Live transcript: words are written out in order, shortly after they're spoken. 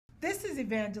This is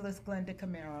Evangelist Glenda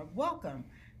Camara. Welcome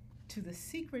to the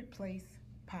Secret Place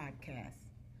Podcast,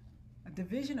 a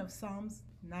division of Psalms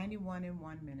 91 and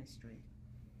 1 Ministry.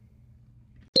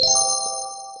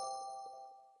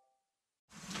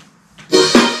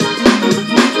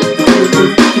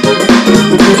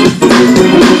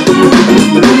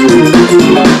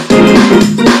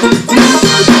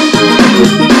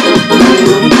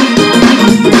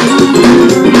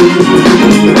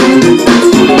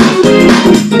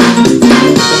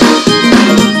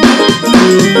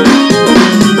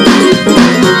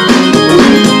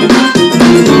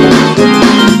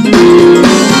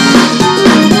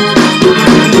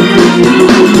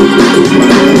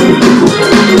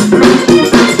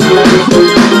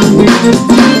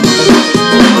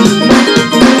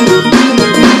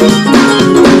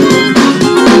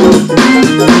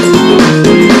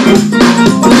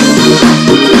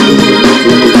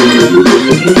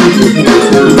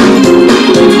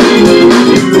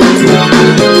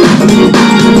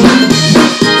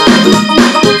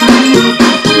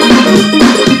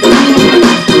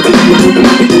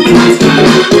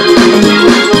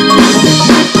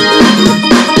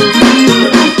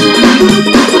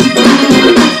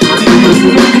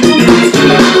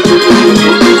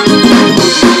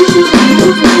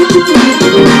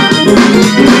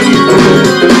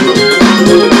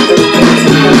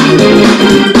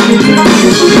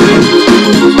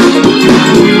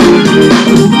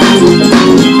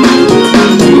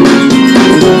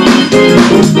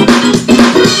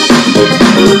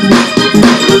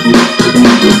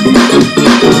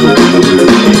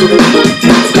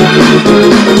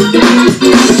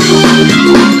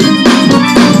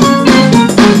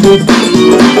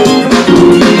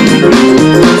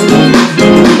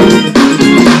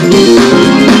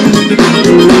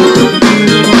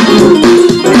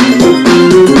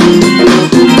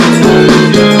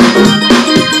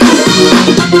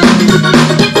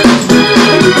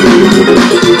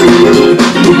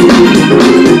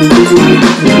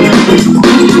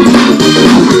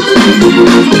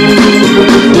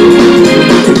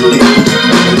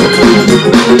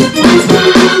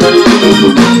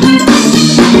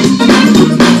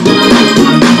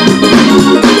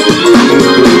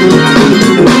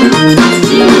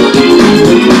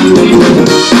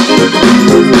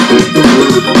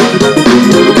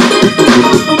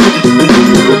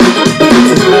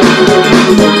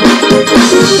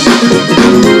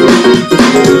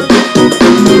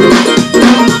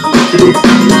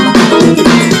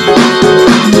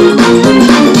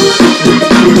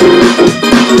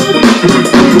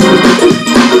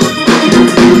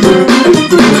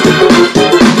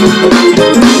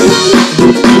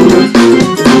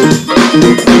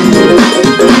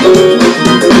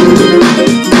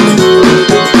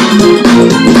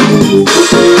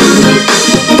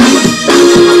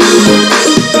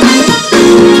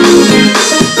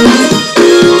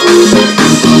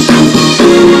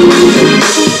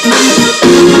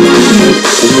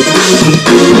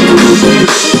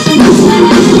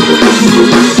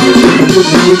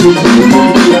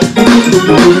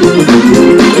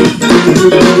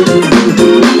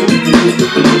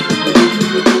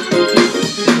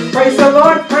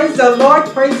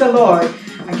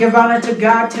 I give honor to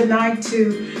God tonight,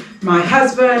 to my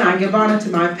husband. I give honor to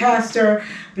my pastor,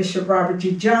 Bishop Robert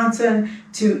G. Johnson,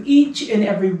 to each and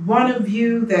every one of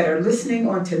you that are listening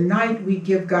on tonight. We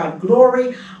give God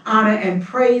glory, honor, and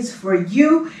praise for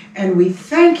you, and we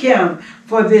thank Him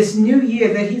for this new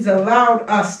year that He's allowed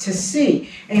us to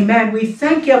see. Amen. We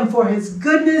thank Him for His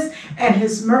goodness and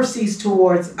His mercies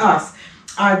towards us.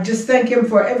 I just thank Him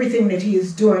for everything that He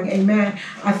is doing. Amen.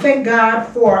 I thank God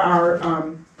for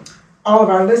our all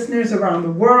of our listeners around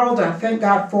the world. I thank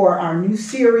God for our new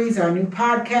series, our new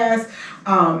podcast,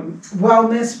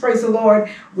 Wellness, praise the Lord,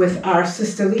 with our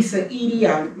sister Lisa Edie.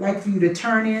 I'd like for you to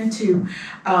turn into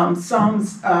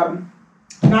Psalms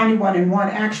 91 and 1.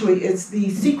 Actually, it's the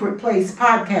Secret Place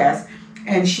podcast,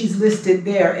 and she's listed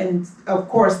there. And, of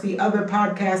course, the other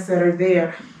podcasts that are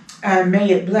there.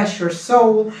 May it bless your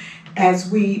soul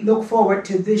as we look forward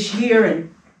to this year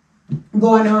and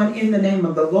going on in the name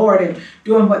of the Lord and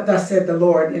doing what thus said the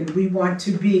Lord. And we want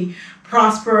to be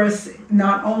prosperous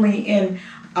not only in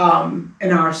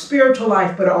our spiritual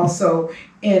life, but also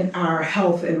in our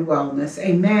health and wellness.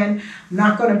 Amen. I'm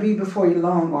not going to be before you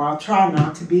long, or I'll try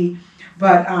not to be,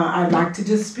 but I'd like to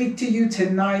just speak to you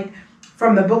tonight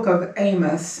from the book of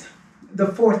Amos, the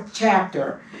 4th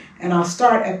chapter. And I'll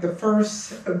start at the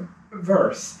first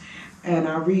verse. And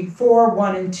I'll read 4,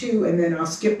 1, and 2, and then I'll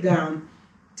skip down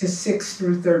to 6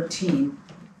 through 13.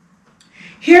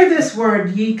 Hear this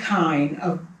word, ye kine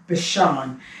of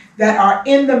Bashan, that are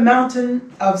in the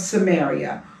mountain of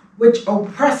Samaria, which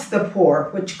oppress the poor,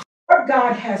 which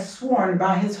God has sworn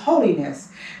by his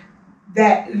holiness,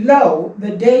 that lo, the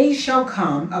days shall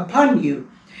come upon you,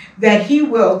 that he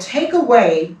will take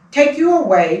you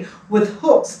away with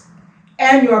hooks,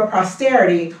 and your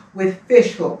posterity with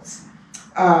fish hooks.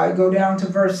 Go down to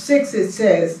verse 6, it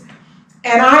says,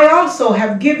 and I also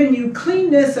have given you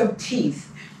cleanness of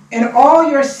teeth in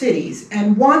all your cities,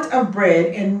 and want of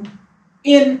bread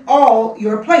in all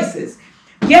your places.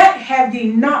 Yet have ye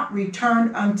not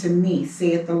returned unto me,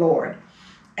 saith the Lord.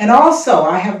 And also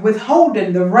I have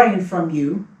withholden the rain from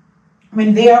you,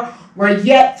 when there were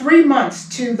yet 3 months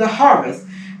to the harvest.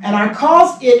 And I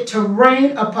caused it to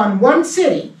rain upon one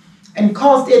city, and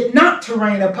caused it not to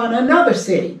rain upon another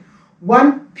city.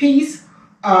 One piece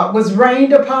was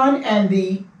rained upon, and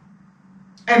the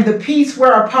piece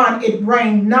whereupon it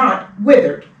rained not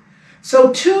withered.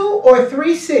 So 2 or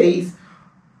 3 cities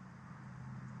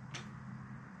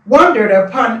wandered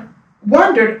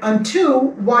unto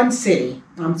one city,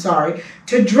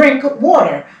 to drink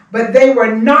water, but they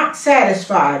were not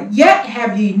satisfied. Yet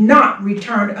have ye not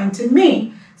returned unto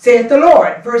me, saith the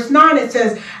Lord. Verse 9, it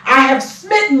says, I have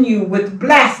smitten you with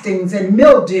blastings and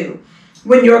mildew,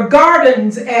 when your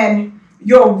gardens and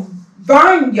your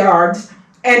vineyards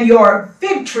and your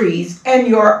fig trees and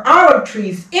your olive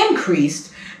trees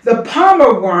increased, the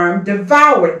palmer worm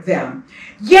devoured them.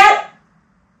 Yet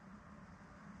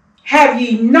have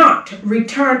ye not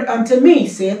returned unto me,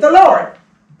 saith the Lord.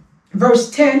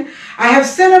 Verse 10, I have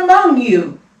sent among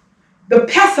you the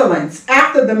pestilence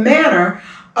after the manner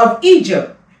of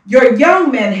Egypt. Your young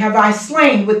men have I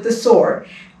slain with the sword,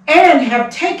 and have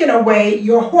taken away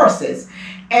your horses.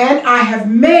 And I have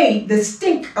made the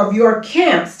stink of your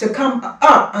camps to come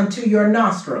up unto your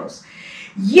nostrils.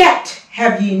 Yet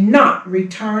have ye not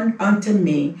returned unto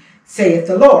me, saith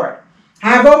the Lord.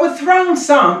 I have overthrown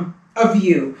some of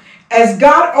you, as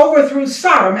God overthrew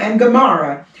Sodom and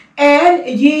Gomorrah, and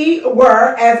ye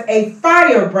were as a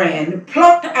firebrand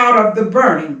plucked out of the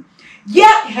burning.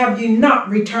 Yet have ye not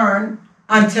returned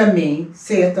unto me,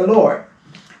 saith the Lord.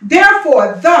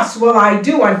 Therefore thus will I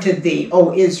do unto thee,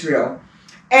 O Israel.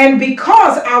 And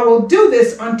because I will do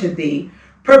this unto thee,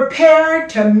 prepare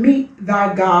to meet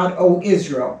thy God, O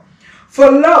Israel. For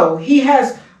lo, he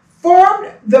has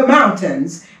formed the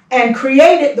mountains, and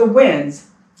created the winds,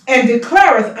 and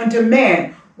declareth unto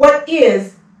man what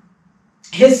is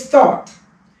his thought,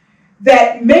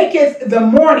 that maketh the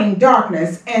morning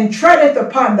darkness, and treadeth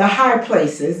upon the high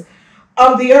places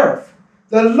of the earth.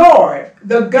 The Lord,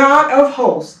 the God of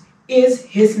hosts, is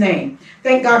his name.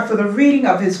 Thank God for the reading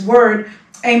of his word.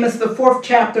 Amos, the 4th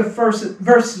chapter,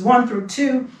 verse 1 through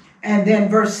 2, and then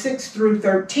verse 6 through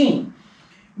 13.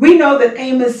 We know that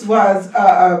Amos was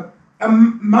a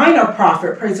minor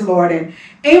prophet, praise the Lord, and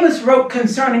Amos wrote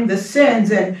concerning the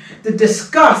sins and the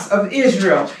disgust of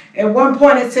Israel. At one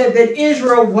point it said that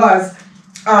Israel was,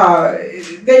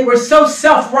 they were so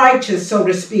self-righteous, so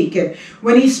to speak. And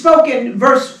when he spoke in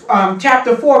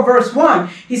chapter 4, verse 1,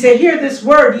 he said, hear this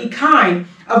word, ye kine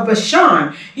of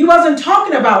Bashan. He wasn't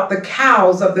talking about the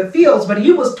cows of the fields, but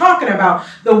he was talking about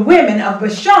the women of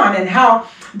Bashan, and how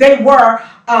they were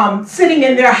sitting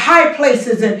in their high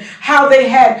places, and how they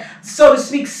had, so to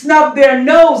speak, snubbed their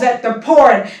nose at the poor,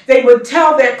 and they would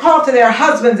call to their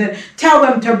husbands and tell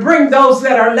them to bring those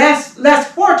that are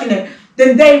less fortunate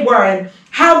than they were, and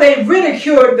how they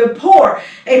ridiculed the poor.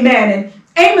 Amen. And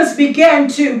Amos began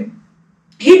to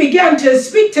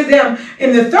speak to them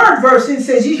in the 3rd verse. He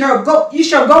says, ye shall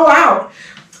go out,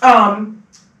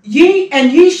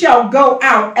 ye shall go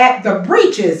out at the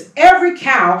breaches, every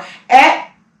cow at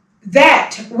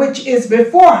that which is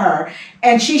before her,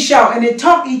 and she shall, and he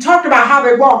talked about how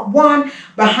they walk one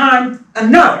behind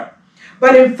another.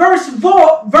 But in verse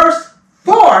 4,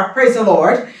 praise the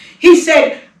Lord, he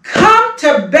said, come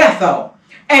to Bethel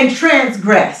and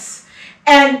transgress,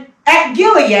 and at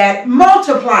Gilead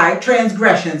multiply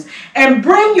transgressions, and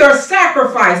bring your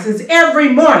sacrifices every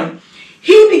morning.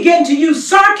 He began to use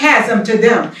sarcasm to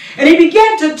them. And he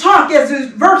began to talk, as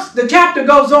the chapter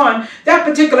goes on, that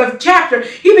particular chapter,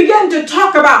 he began to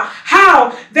talk about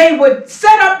how they would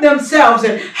set up themselves,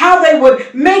 and how they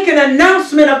would make an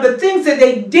announcement of the things that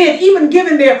they did, even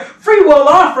giving their free will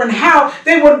offering, how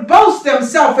they would boast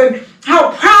themselves, and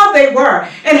how proud they were,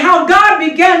 and how God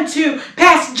began to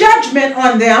pass judgment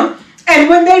on them. And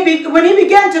when he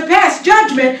began to pass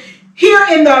judgment, here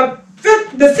in the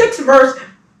 6th verse,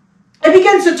 it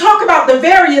begins to talk about the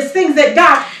various things that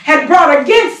God had brought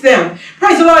against them.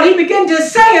 Praise the Lord. He began to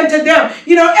say unto them,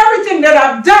 everything that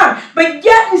I've done, but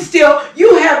yet and still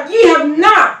yet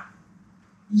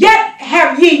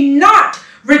have ye not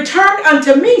returned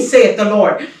unto me, saith the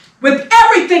Lord. with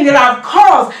everything that I've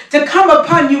caused to come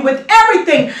upon you, with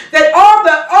everything that all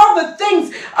the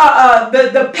things,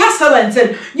 the pestilence,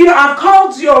 and I've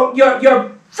caused your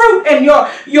fruit and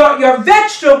your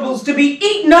vegetables to be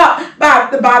eaten up by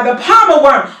the palmer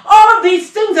worm. All of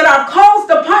these things that I've caused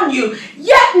upon you,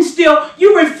 yet and still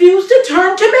you refuse to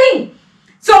turn to me.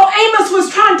 So Amos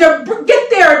was trying to get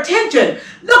their attention.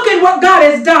 Look at what God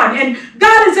has done. And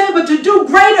God is able to do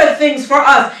greater things for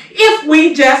us if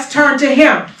we just turn to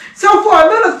him. So for a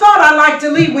little thought I'd like to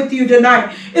leave with you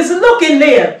tonight is look and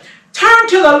live. Turn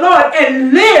to the Lord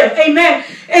and live. Amen.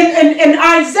 In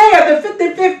Isaiah, the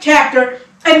 55th chapter,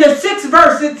 and the 6th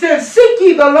verse, it says, seek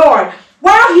ye the Lord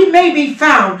while he may be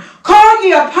found. Call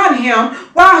ye upon him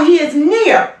while he is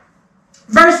near.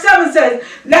 Verse 7 says,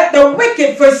 let the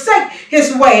wicked forsake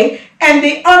his way, and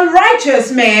the unrighteous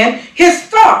man his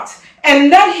thoughts, and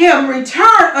let him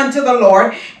return unto the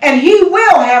Lord, and he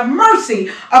will have mercy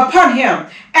upon him,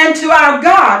 and to our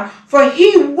God, for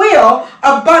he will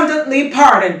abundantly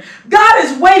pardon. God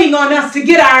is waiting on us to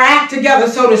get our act together,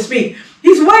 so to speak.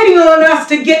 He's waiting on us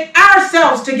to get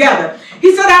ourselves together.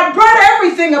 He said, I brought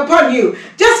everything upon you,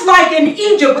 just like in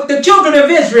Egypt with the children of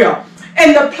Israel,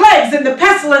 and the plagues and the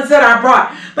pestilence that I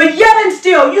brought. But yet and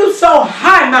still, you so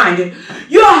high-minded.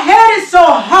 Your head is so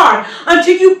hard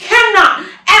until you cannot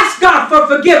ask God for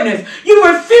forgiveness. You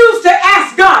refuse to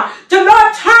ask God to,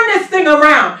 Lord, turn this thing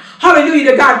around.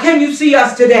 Hallelujah to God. Can you see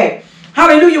us today?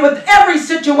 Hallelujah. With every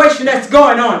situation that's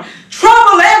going on.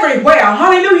 Trouble everywhere.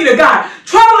 Hallelujah to God.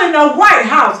 Trouble in the White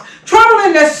House. Trouble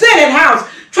in the Senate House.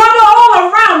 Trouble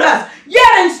all around us.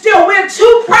 Yet and still we're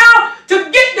too proud to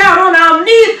get down on our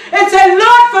knees and say,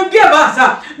 Lord, forgive us.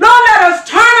 Lord, let us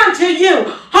turn unto you.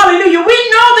 Hallelujah. We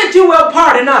know that you will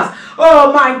pardon us.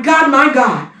 Oh, my God, my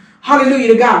God.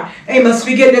 Hallelujah to God. Amos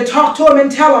began to talk to him and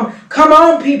tell him, come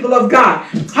on, people of God.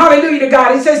 Hallelujah to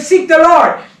God. He says, seek the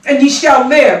Lord and ye shall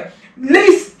live.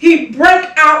 Lest he break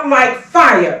out like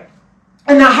fire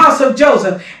in the house of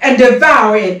Joseph and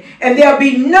devour it, and there'll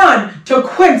be none to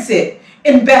quench it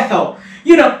in Bethel.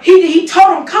 He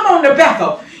told him, come on to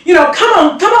Bethel. Come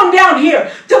on down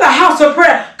here to the house of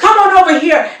prayer. Come on over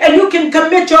here and you can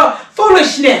commit your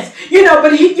foolishness.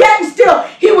 But yet and still,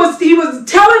 he was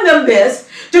telling them this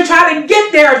to try to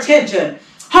get their attention.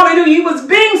 Hallelujah. He was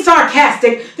being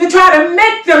sarcastic to try to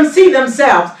make them see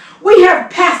themselves. We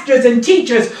have pastors and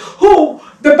teachers who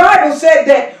the Bible said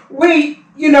that we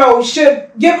should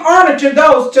give honor to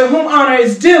those to whom honor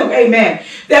is due. Amen.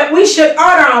 That we should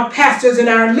honor our pastors and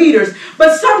our leaders.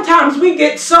 But sometimes we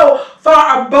get so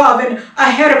far above and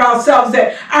ahead of ourselves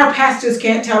that our pastors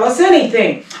can't tell us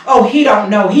anything. Oh, he don't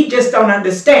know. He just don't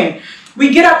understand.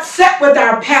 We get upset with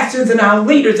our pastors and our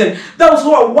leaders and those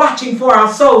who are watching for our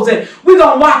souls, and we're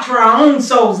going to watch for our own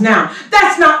souls now.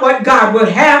 That's not what God would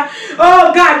have.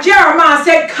 Oh God, Jeremiah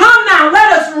said, come now,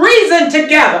 let us reason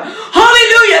together.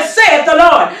 Hallelujah, saith the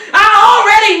Lord. I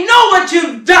already know what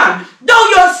you've done. Though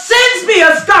your sins be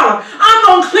as scarlet, I'm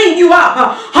going to clean you up.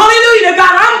 Hallelujah to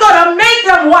God. I'm going to make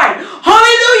them white.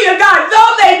 Hallelujah, God.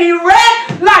 Though they be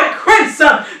red like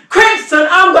crimson,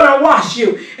 I'm going to wash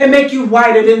you and make you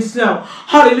whiter than snow.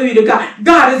 Hallelujah to God.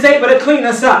 God is able to clean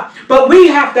us up. But we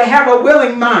have to have a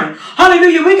willing mind.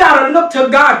 Hallelujah. We got to look to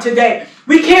God today.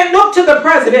 We can't look to the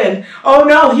president. Oh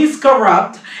no, he's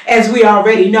corrupt, as we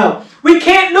already know. We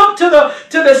can't look to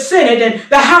the Senate and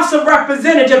the House of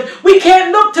Representatives. We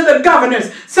can't look to the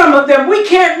governors, some of them. We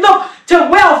can't look to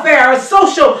welfare or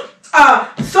social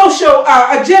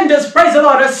agendas, praise the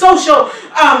Lord, or social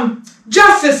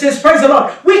justices, praise the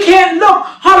Lord. We can't look,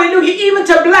 hallelujah, even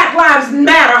to Black Lives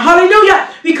Matter, hallelujah,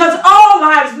 because all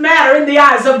lives matter in the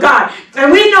eyes of God.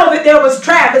 And we know that there was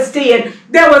travesty and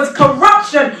there was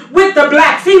corruption with the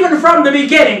blacks, even from the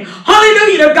beginning.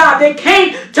 Hallelujah to God. They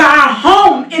came to our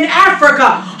home in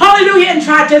Africa, hallelujah, and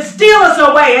tried to steal us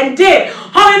away and did.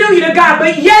 Hallelujah to God.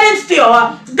 But yet and still,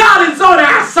 God is on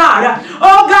our side.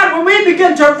 Oh God, when we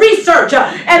begin to research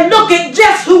and look at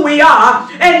just who we are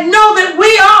and know that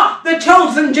we are the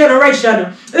chosen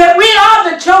generation, that we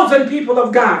are the chosen people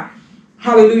of God,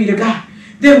 hallelujah to God,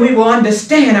 then we will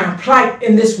understand our plight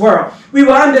in this world. We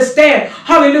will understand,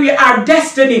 hallelujah, our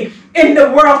destiny in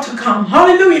the world to come.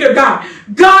 Hallelujah to God.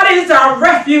 God is our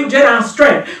refuge and our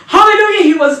strength. Hallelujah.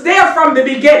 He was there from the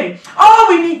beginning. All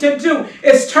we need to do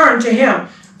is turn to him.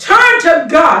 Turn to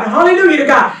God. Hallelujah to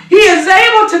God. He is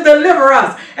able to deliver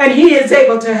us and he is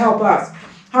able to help us.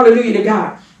 Hallelujah to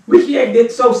God. We can't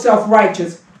get so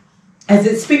self-righteous as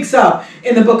it speaks of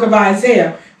in the book of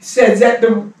Isaiah. It says that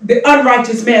the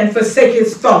unrighteous man forsake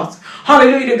his thoughts.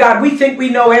 Hallelujah to God. We think we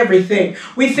know everything.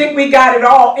 We think we got it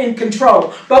all in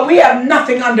control. But we have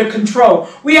nothing under control.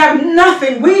 We have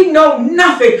nothing. We know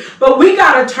nothing. But we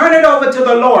got to turn it over to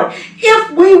the Lord.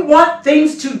 If we want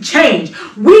things to change,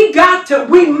 we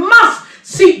must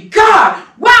seek God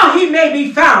while he may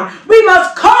be found. We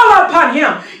must call upon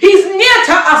him. He's near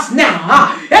to us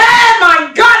now. Hey,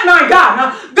 my God, my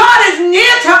God. God is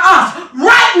near to us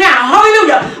right now.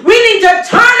 Hallelujah. We need to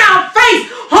turn our face,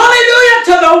 hallelujah,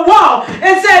 to the wall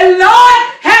and say, Lord,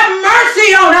 have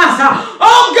mercy on us.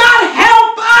 Oh, God,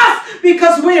 help us,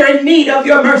 because we're in need of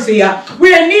your mercy.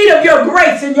 We're in need of your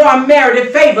grace and your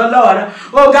unmerited favor, Lord.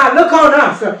 Oh, God, look on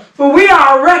us, for we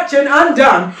are wretched and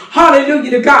undone.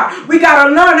 Hallelujah to God. We got to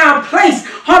learn our place,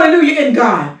 hallelujah, in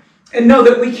God. And know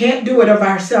that we can't do it of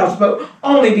ourselves, but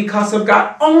only because of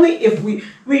God. Only if we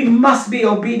must be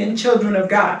obedient children of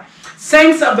God.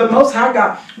 Saints of the Most High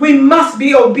God, we must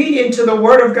be obedient to the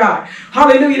Word of God.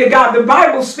 Hallelujah to God. The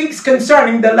Bible speaks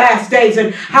concerning the last days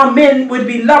and how men would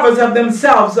be lovers of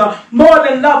themselves more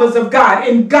than lovers of God.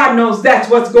 And God knows that's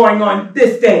what's going on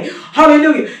this day.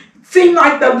 Hallelujah. Seemed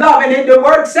like the love, and the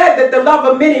word said that the love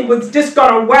of many was just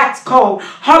going to wax cold.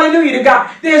 Hallelujah to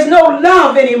God. There's no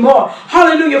love anymore.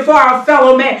 Hallelujah for our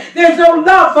fellow man. There's no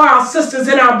love for our sisters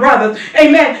and our brothers.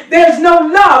 Amen. There's no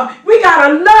love. We got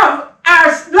to love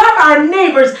our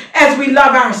neighbors as we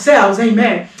love ourselves.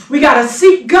 Amen. We got to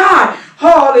seek God.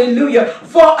 Hallelujah.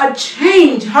 For a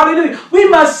change. Hallelujah. We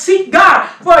must seek God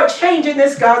for a change in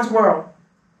this God's world.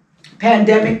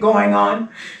 Pandemic going on.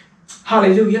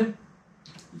 Hallelujah.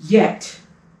 Yet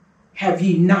have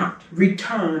ye not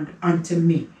returned unto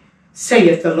me,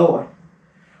 saith the Lord.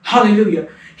 Hallelujah.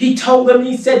 He told them,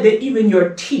 he said that even your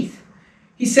teeth,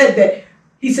 he said,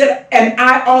 and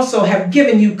I also have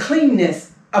given you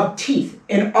cleanness of teeth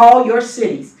in all your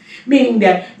cities. Meaning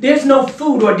that there's no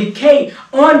food or decay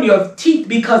on your teeth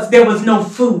because there was no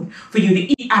food for you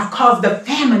to eat. I've caused the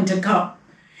famine to come.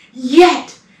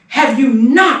 Yet have you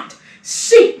not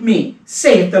seek me,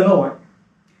 saith the Lord.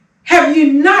 Have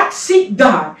you not seek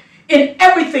God in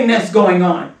everything that's going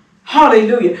on?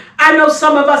 Hallelujah. I know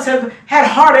some of us have had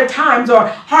harder times or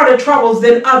harder troubles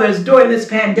than others during this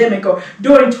pandemic or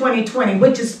during 2020,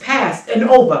 which is past and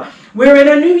over. We're in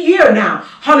a new year now.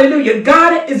 Hallelujah.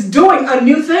 God is doing a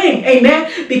new thing.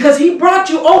 Amen. Because he brought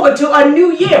you over to a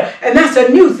new year. And that's a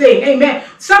new thing. Amen.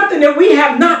 Something that we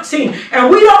have not seen. And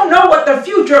we don't know what the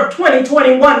future of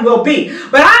 2021 will be.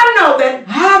 But I know that,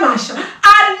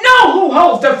 I know who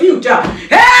holds the future.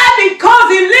 And because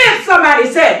he lives, somebody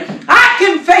said, I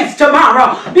can face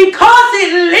tomorrow. Because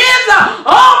he lives,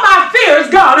 all my fear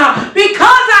is gone.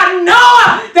 Because I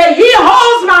know that he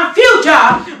holds my future,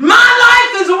 my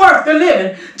life is worth the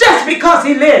living just because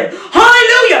he lived.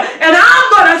 Hallelujah. And I'm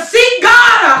going to seek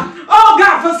God, oh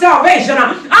God, for salvation.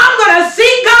 I'm going to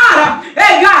seek God,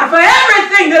 hey God, for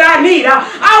everything that I need.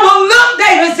 I will look,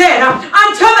 David said,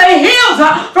 unto the hills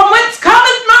from whence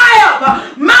cometh my help.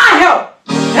 My help.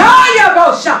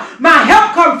 My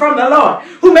help come from the Lord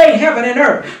who made heaven and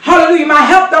earth. Hallelujah. My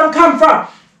help don't come from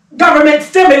government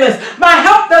stimulus. My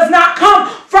help does not come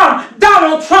from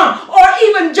Donald Trump or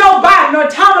even Joe Biden or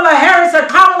Kamala Harris.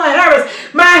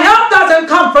 My help doesn't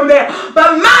come from there.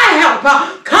 But my help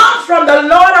comes from the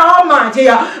Lord Almighty.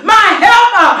 My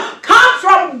help comes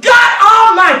from God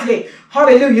Almighty.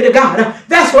 Hallelujah to God.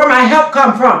 That's where my help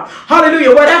comes from.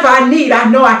 Hallelujah. Whatever I need, I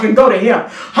know I can go to him.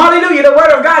 Hallelujah. The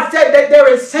word of God said that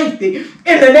there is safety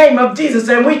in the name of Jesus.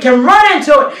 And we can run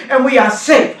into it and we are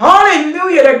safe.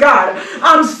 Hallelujah to God.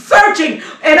 I'm searching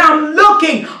and I'm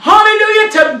looking. Hallelujah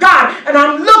to God. And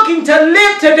I'm looking to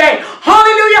live today.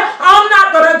 Hallelujah. I'm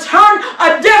not going to turn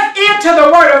a deaf ear to the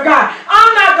word of God.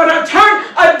 I'm not going to turn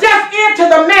a deaf ear to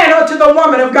the man or to the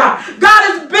woman of God. God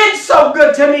has been so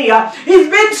good to me.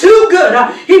 He's been too good.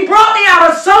 He brought me out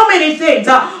of so many things.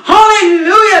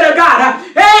 Hallelujah to God.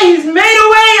 Hey, he's made a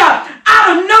way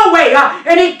out of no way.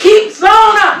 And he keeps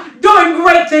on doing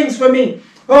great things for me.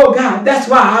 Oh God, that's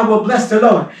why I will bless the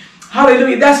Lord.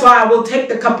 Hallelujah. That's why I will take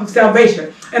the cup of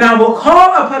salvation. And I will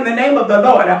call upon the name of the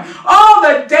Lord all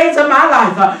the days of my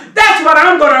life. That's what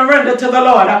I'm going to render to the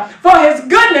Lord. For his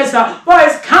goodness, for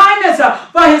his kindness,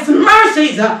 for his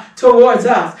mercies towards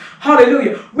us.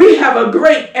 Hallelujah. We have a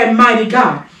great and mighty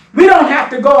God. We don't have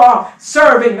to go off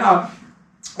serving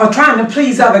or trying to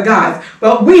please other gods.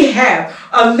 But we have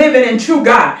a living and true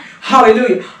God.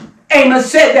 Hallelujah. Amos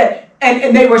said that,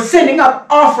 and they were sending up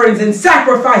offerings and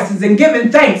sacrifices and giving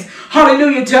thanks.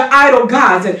 Hallelujah to idol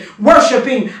gods and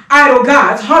worshiping idol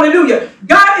gods. Hallelujah.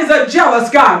 God is a jealous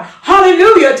God.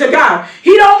 Hallelujah to God.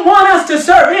 He don't want us to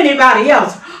serve anybody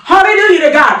else. Hallelujah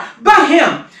to God. But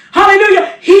him.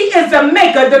 Hallelujah. He is the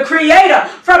maker, the creator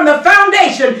from the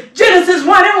foundation. Genesis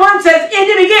 1:1 says, in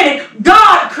the beginning,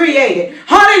 God created.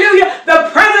 Hallelujah. The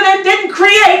president didn't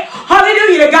create.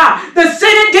 Hallelujah to God. The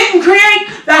Senate didn't create.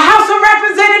 The House of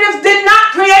Representatives did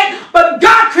not create. But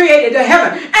God created the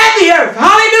heaven and the earth.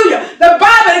 Hallelujah. The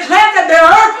Bible declares that the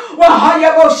earth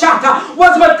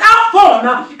was without form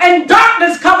and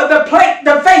darkness covered the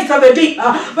face of the deep.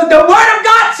 But the word of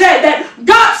God said that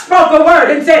God spoke a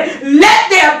word and said,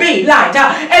 let there be light.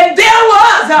 And there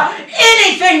was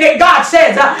anything that God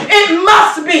says, it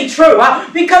must be true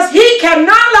because he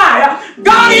cannot lie.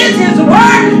 God is his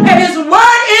word and his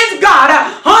word is God.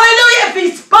 Hallelujah. If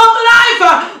he spoke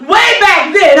life way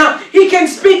back then, he can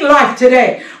speak life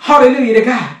today. Hallelujah to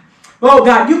God. Oh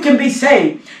God, you can be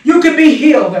saved. You can be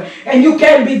healed and you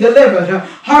can be delivered.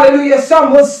 Hallelujah.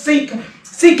 Some will seek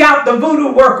out the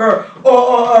voodoo worker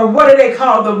or what do they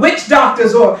call the witch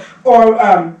doctors or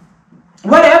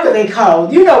whatever they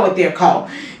call. You know what they're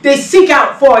called. They seek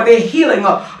out for their healing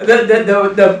or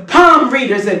the palm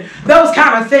readers and those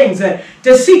kind of things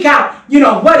to seek out,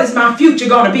 what is my future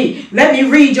going to be? Let me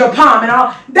read your palm and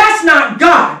all. That's not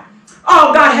God.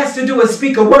 All God has to do is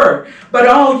speak a word. But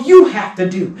all you have to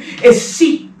do is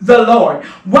seek the Lord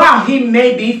while he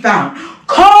may be found.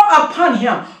 Call upon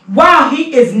him while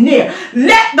he is near.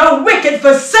 Let the wicked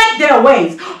forsake their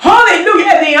ways. Hallelujah.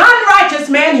 And the unrighteous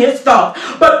man his thoughts.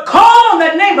 But call on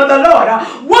the name of the Lord.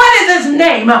 What is his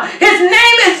name? His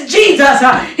name is Jesus.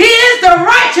 He is the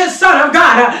righteous Son of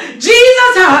God.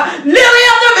 Jesus, lily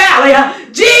of the valley.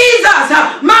 Jesus,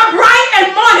 my bright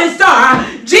and morning star.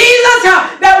 Jesus,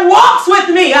 that walks with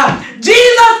me.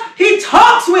 Jesus, he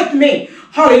talks with me.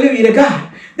 Hallelujah to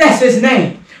God. That's his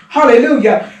name.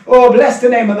 Hallelujah. Oh, bless the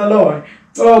name of the Lord.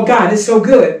 Oh, God is so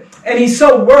good. And he's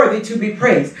so worthy to be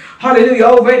praised. Hallelujah.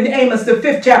 Over in Amos, the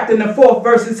 5th chapter, and the 4th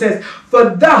verse, it says, for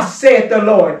thus saith the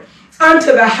Lord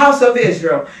unto the house of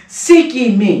Israel, seek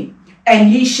ye me, and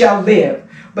ye shall live.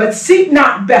 But seek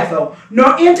not Bethel,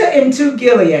 nor enter into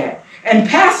Gilead, and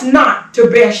pass not to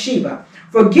Beersheba.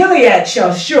 For Gilead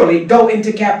shall surely go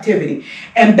into captivity,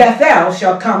 and Bethel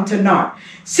shall come to naught.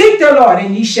 Seek the Lord,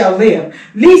 and ye shall live,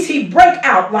 lest he break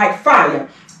out like fire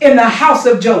in the house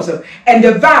of Joseph, and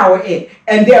devour it,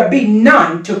 and there be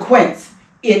none to quench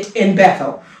it in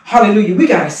Bethel. Hallelujah. We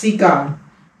got to seek God.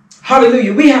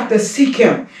 Hallelujah. We have to seek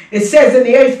him. It says in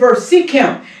the 8th verse, seek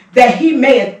him that he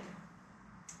maketh,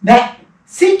 the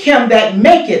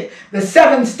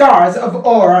 7 stars of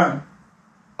Orion,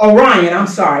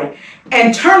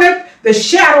 and turneth the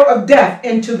shadow of death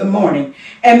into the morning,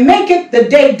 and maketh the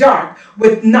day dark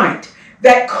with night,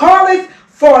 that calleth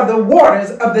for the waters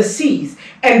of the seas,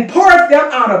 and poureth them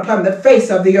out upon the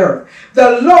face of the earth.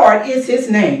 The Lord is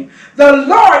his name. The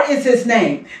Lord is his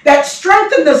name, that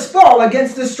strengthened the spoil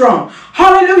against the strong.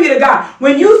 Hallelujah to God.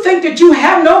 When you think that you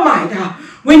have no might,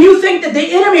 when you think that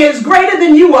the enemy is greater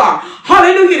than you are,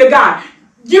 hallelujah to God,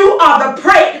 you are the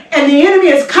prey and the enemy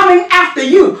is coming after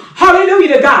you.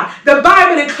 Hallelujah to God. The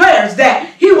Bible declares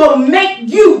that he will make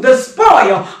you the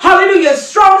spoil. Hallelujah.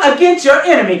 Strong against your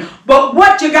enemy. But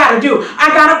what you got to do?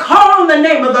 I got to call on the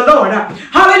name of the Lord.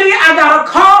 Hallelujah. I got to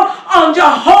call on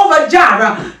Jehovah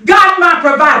Jireh, God my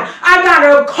provider. I got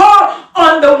to call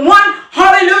on the one,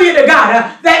 hallelujah to God,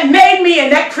 that made me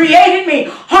and that created me.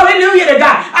 Hallelujah to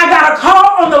God. I got to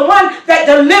call on the one that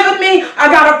delivered me. I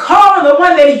got to call on the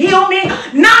one that healed me,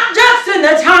 not just in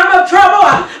the time of trouble,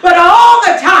 but all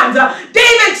the times.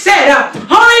 David said,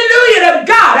 hallelujah to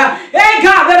God, hey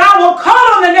God, that I will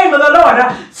call on the name of the Lord,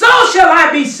 so shall I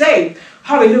be saved.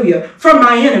 Hallelujah. From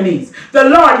my enemies. The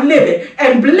Lord liveth,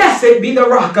 and blessed be the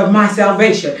rock of my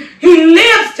salvation. He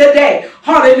lives today.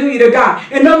 Hallelujah to God.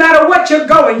 And no matter what you're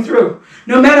going through,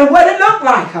 no matter what it looked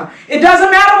like, it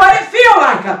doesn't matter what it feel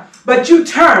like, but you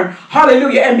turn,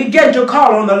 hallelujah, and begin to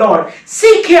call on the Lord.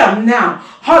 Seek him now.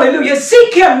 Hallelujah.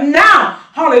 Seek him now.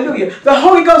 Hallelujah. The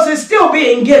Holy Ghost is still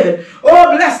being given.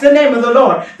 Oh, bless the name of the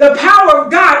Lord. The power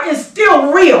of God is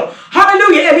still real.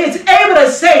 Hallelujah. And it's able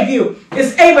to save you.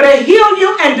 It's able to heal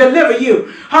you and deliver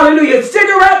you. Hallelujah.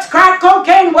 Cigarettes, crack,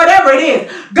 cocaine, whatever it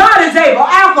is. God is able.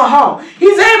 Alcohol.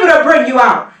 He's able to bring you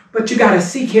out. But you got to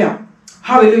seek him.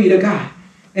 Hallelujah to God.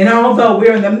 And although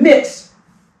we're in the midst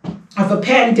of a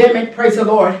pandemic, praise the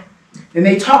Lord, and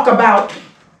they talk about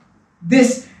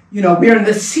this, we're in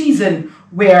the season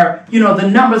where, the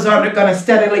numbers are going to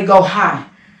steadily go high.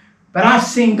 But I've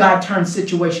seen God turn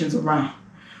situations around.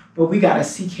 But we got to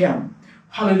seek him.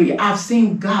 Hallelujah. I've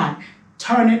seen God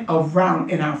turn it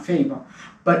around in our favor.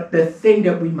 But the thing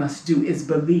that we must do is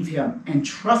believe him and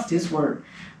trust his word.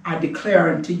 I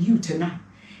declare unto you tonight,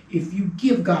 if you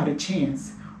give God a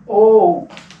chance, oh,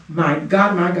 my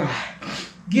God,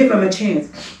 give him a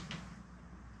chance.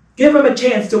 Give him a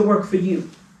chance to work for you.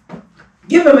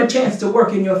 Give him a chance to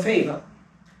work in your favor.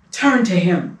 Turn to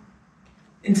him.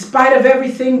 In spite of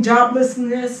everything,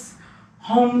 joblessness,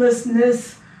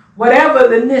 homelessness, whatever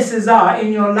the nisses are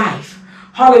in your life,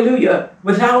 hallelujah,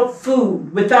 without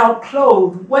food, without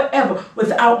clothes, whatever,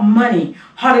 without money,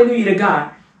 hallelujah to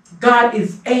God. God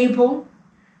is able,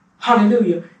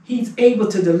 hallelujah, he's able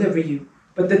to deliver you.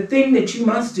 But the thing that you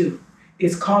must do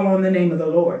is call on the name of the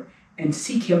Lord and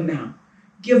seek him now.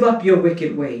 Give up your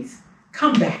wicked ways.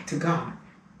 Come back to God.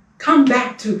 Come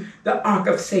back to the ark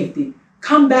of safety.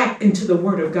 Come back into the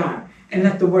word of God and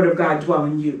let the word of God dwell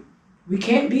in you. We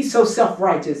can't be so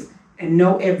self-righteous and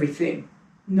know everything.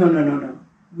 No.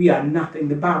 We are nothing.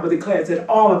 The Bible declares that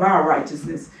all of our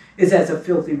righteousness is as a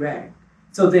filthy rag.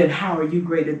 So then how are you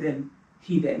greater than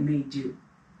he that made you?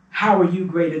 How are you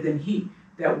greater than he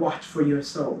that watched for your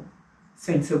soul?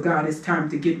 Saints of God, it's time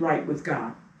to get right with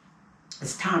God.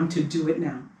 It's time to do it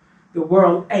now. The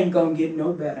world ain't going to get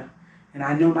no better. And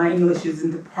I know my English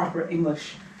isn't the proper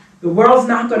English. The world's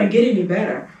not going to get any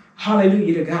better.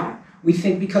 Hallelujah to God. We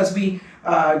think because we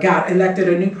got elected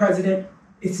a new president,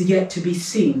 it's yet to be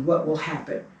seen what will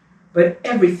happen. But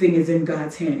everything is in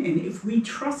God's hand. And if we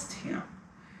trust him,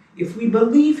 if we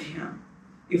believe him,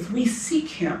 if we seek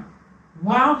him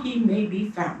while he may be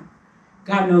found,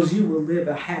 God knows you will live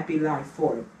a happy life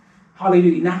for it.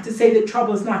 Hallelujah. Not to say that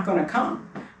trouble is not going to come,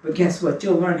 but guess what?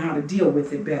 You'll learn how to deal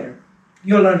with it better.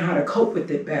 You'll learn how to cope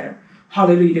with it better.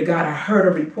 Hallelujah to God. I heard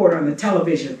a report on the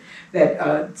television that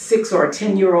a 6 or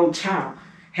 10-year-old child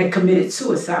had committed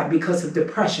suicide because of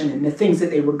depression and the things that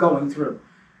they were going through.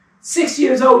 6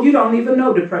 years old, you don't even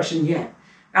know depression yet.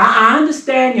 I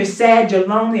understand you're sad, you're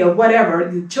lonely, or whatever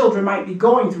the children might be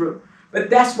going through.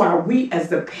 But that's why we as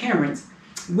the parents,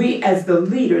 we as the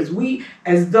leaders, we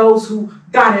as those who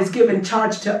God has given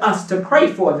charge to us to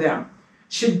pray for them,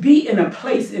 should be in a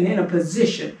place and in a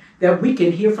position that we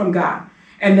can hear from God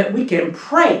and that we can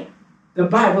pray. The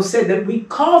Bible said that we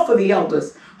call for the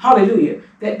elders, hallelujah,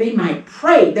 that they might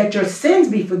pray that your sins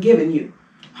be forgiven you.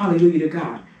 Hallelujah to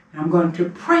God. And I'm going to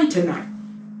pray tonight.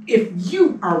 If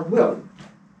you are willing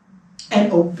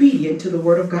and obedient to the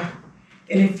word of God,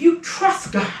 and if you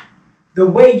trust God the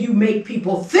way you make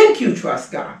people think you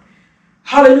trust God,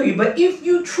 hallelujah, but if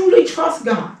you truly trust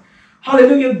God,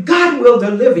 hallelujah, God will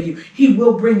deliver you. He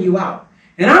will bring you out.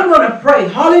 And I'm going to pray,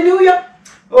 hallelujah,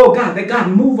 oh God, that God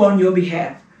move on your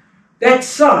behalf. That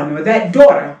son or that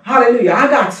daughter, hallelujah, I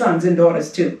got sons and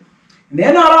daughters too. And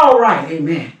they're not all right,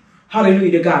 amen.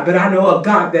 Hallelujah to God. But I know a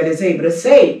God that is able to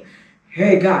save.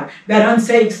 Hey, God, that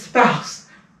unsaved spouse,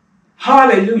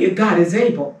 hallelujah, God is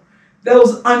able.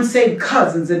 Those unsaved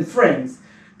cousins and friends,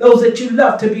 those that you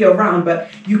love to be around,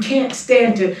 but you can't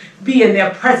stand to be in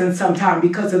their presence sometimes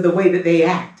because of the way that they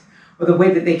act or the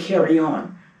way that they carry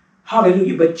on.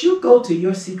 Hallelujah. But you go to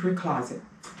your secret closet,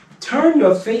 turn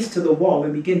your face to the wall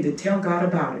and begin to tell God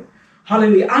about it.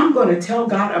 Hallelujah. I'm going to tell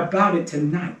God about it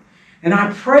tonight. And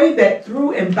I pray that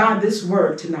through and by this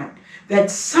word tonight, that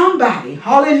somebody,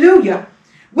 hallelujah,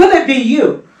 will it be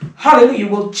you, hallelujah,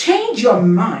 will change your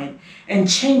mind and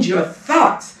change your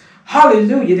thoughts,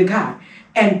 hallelujah to God,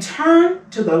 and turn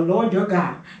to the Lord your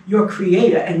God, your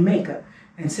creator and maker,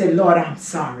 and say, Lord, I'm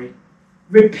sorry.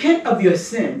 Repent of your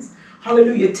sins.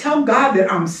 Hallelujah. Tell God that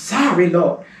I'm sorry,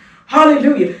 Lord.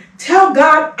 Hallelujah. Tell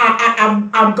God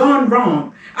I've gone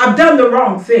wrong. I've done the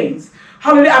wrong things.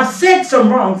 Hallelujah. I've said some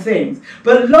wrong things.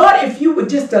 But Lord, if you would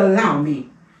just allow me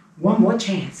one more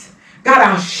chance, God,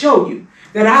 I'll show you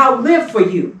that I'll live for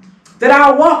you, that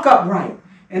I'll walk upright,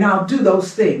 and I'll do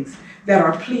those things that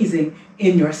are pleasing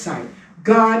in your sight.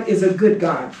 God is a good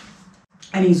God,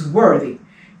 and he's worthy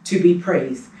to be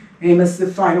praised. Amos, the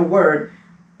final word,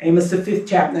 Amos, the 5th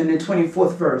chapter and the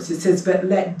 24th verse. It says, but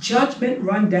let judgment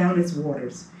run down its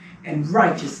waters, and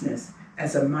righteousness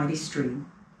as a mighty stream.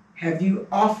 Have you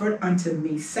offered unto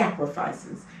me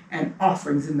sacrifices and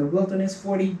offerings in the wilderness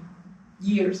 40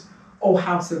 years, O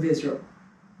house of Israel?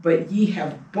 But ye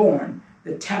have borne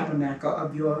the tabernacle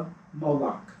of your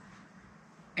Moloch,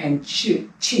 and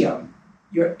Chiam,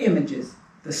 your images,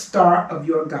 the star of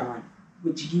your God,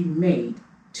 which ye made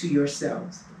to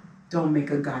yourselves. Don't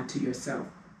make a God to yourself.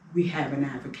 We have an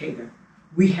advocator.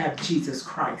 We have Jesus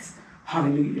Christ.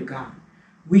 Hallelujah to God.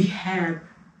 We have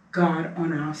God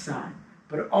on our side.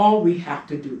 But all we have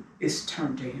to do is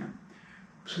turn to him.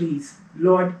 Please,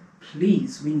 Lord,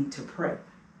 please, we need to pray.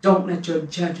 Don't let your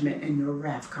judgment and your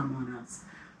wrath come on us.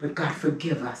 But God,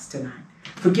 forgive us tonight.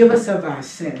 Forgive us of our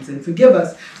sins and forgive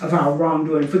us of our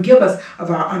wrongdoing. Forgive us of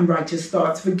our unrighteous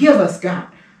thoughts. Forgive us, God.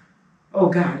 Oh,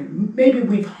 God, maybe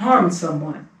we've harmed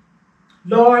someone.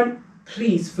 Lord,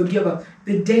 please forgive us.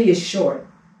 The day is short.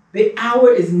 The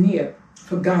hour is near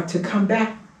for God to come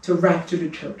back to rapture the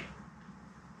church.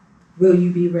 Will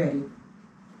you be ready?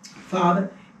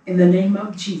 Father, in the name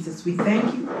of Jesus, we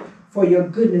thank you for your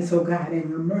goodness, O God, and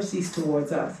your mercies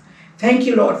towards us. Thank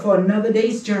you, Lord, for another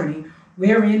day's journey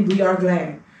wherein we are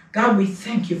glad. God, we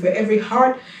thank you for every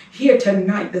heart here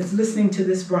tonight that's listening to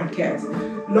this broadcast.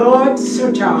 Lord,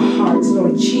 search our hearts,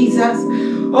 Lord Jesus.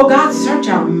 Oh God, search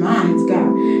our minds, God,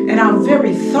 and our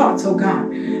very thoughts, oh God.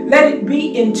 Let it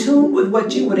be in tune with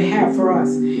what you would have for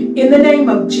us. In the name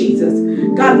of Jesus,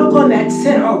 God, look on that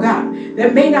sinner, oh God,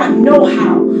 that may not know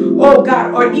how, oh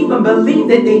God, or even believe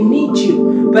that they need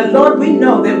you. But Lord, we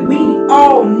know that we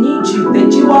all need you,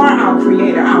 that you are our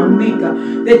creator, our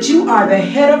maker, that you are the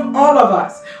head of all of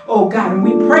us, oh God. And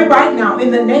we pray right now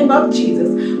in the name of Jesus,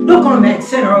 look on that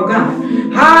sinner, oh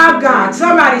God. Ah, God,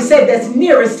 somebody said that's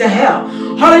nearest to hell.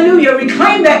 Hallelujah,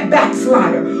 reclaim that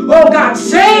backslider. Oh God,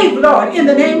 save, Lord, in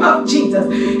the name of Jesus.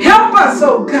 Help us,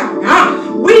 oh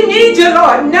God. We need you,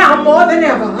 Lord, now more than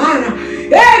ever.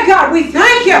 Hey, God, we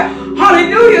thank you.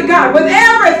 Hallelujah, God, with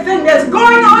everything that's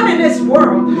going on in this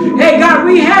world. Hey, God,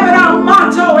 we have it our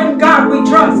motto, and God, we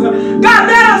trust. God,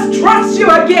 let us trust you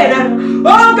again.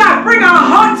 Oh, God, bring our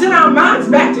hearts and our minds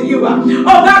back to you. Oh,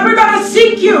 God, we're going to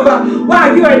seek you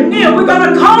while you are near. We're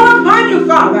going to call upon you,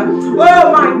 Father.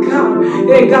 Oh, my God.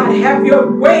 Hey, God, have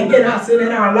your way in us and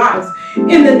in our lives.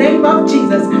 In the name of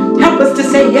Jesus, help us to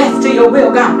say yes to your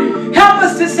will, God. Help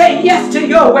us to say yes to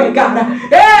your way, God.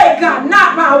 Hey, God,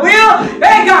 not my will.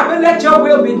 Hey, God, but let your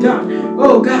will be done.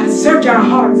 Oh, God, search our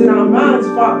hearts and our minds,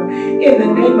 Father, in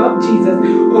the name of Jesus.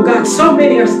 Oh, God, so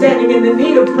many are standing in the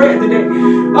need of prayer today.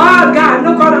 Oh, God,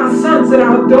 look on our sons and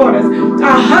our daughters,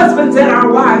 our husbands and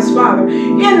our wives, Father.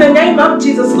 In the name of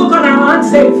Jesus, look on our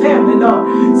unsaved family,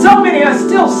 Lord. So many are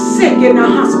still sick in the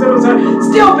hospitals, are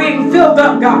still being filled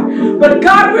up, God. But,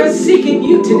 God, we're seeking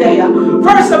you today.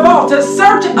 First of all, to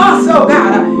search us, oh,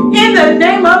 God, in the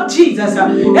name of Jesus.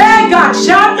 Hey, God,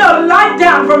 shine your light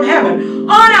down from heaven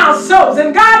on our souls.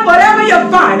 And, God, whatever you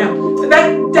find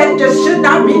that just should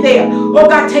not be there, oh,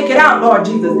 God, take it out, Lord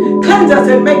Jesus. Cleanse us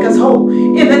and make us whole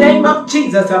in the name of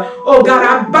Jesus. Oh, God,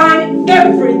 I bind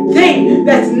everything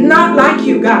that's not like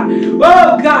you, God.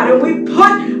 Oh, God, and we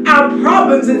put our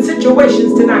problems and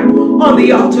situations tonight on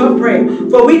the altar of prayer.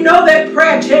 For we know that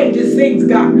prayer changes things,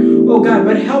 God. Oh, God,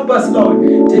 but help us,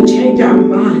 Lord, to change our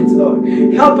minds, Lord.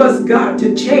 Help us, God,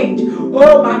 to change,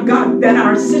 oh, my God, that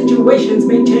our situations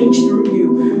may change through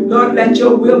you. Lord, let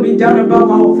your will be done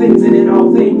above all things and in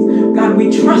all things. God,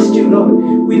 we trust you, Lord.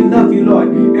 We love you, Lord,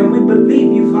 and we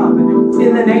believe you, Father,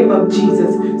 in the name of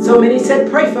Jesus. So many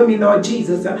said, pray for me, Lord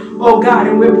Jesus. Oh, God,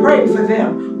 and we're praying for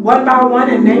them one by one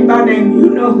and name by name. You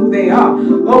know who they are.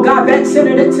 Oh, God, that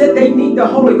sinner that said they need the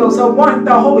Holy Ghost or want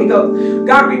the Holy Ghost.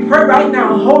 God, we pray right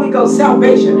now, Holy Ghost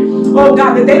salvation. Oh,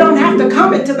 God, that they don't have to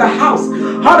come into the house,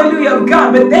 hallelujah, of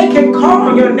God, but they can call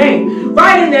on your name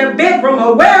right in their bedroom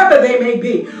or wherever they may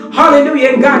be.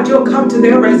 Hallelujah, and God, you'll come to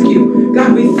their rescue.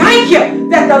 God, we thank you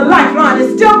that the lifeline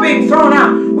is still being thrown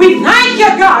out. We thank you,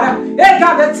 God,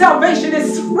 that salvation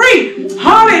is free.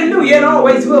 Hallelujah, and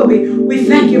always will be. We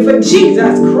thank you for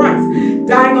Jesus Christ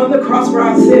dying on the cross for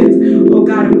our sins. Oh,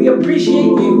 God, and we appreciate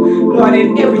you, Lord,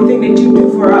 in everything that you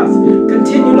do for us.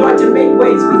 Continue, Lord, to make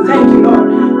ways. We thank you,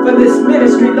 Lord, for this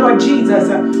ministry, Lord Jesus.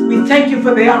 We thank you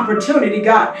for the opportunity,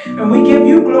 God, and we give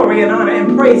you glory and honor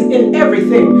and praise in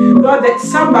everything. Lord, that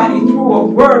somebody through a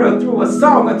word or through a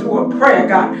song or through a prayer,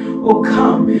 God, will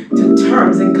come to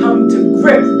terms and come to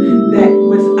grips that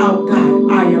without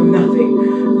God, I am nothing.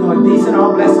 Lord, these and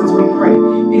all blessings we pray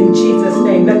in Jesus'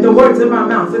 name. Let the words of my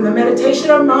mouth and the meditation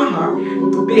of my heart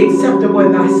be acceptable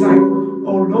in thy sight.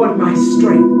 O Lord, my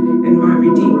strength and my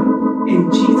redeemer.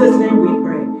 In Jesus' name we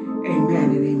pray.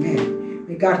 Amen and amen.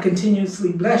 May God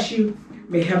continuously bless you.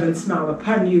 May heaven smile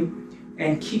upon you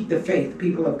and keep the faith,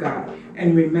 people of God.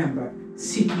 And remember,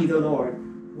 seek ye the Lord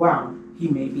while he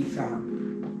may be found.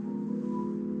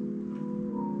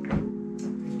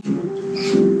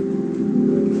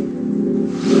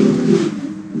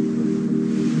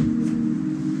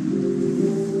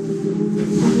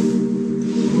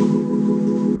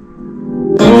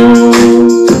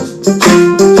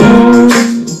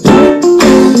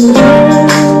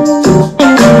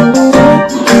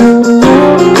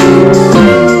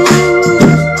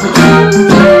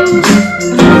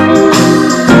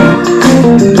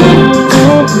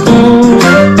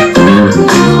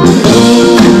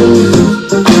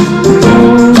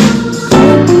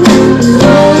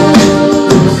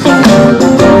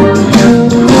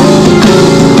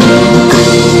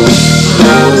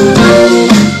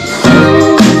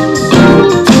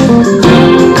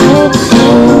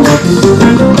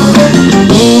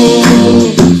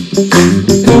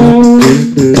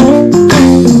 Bye.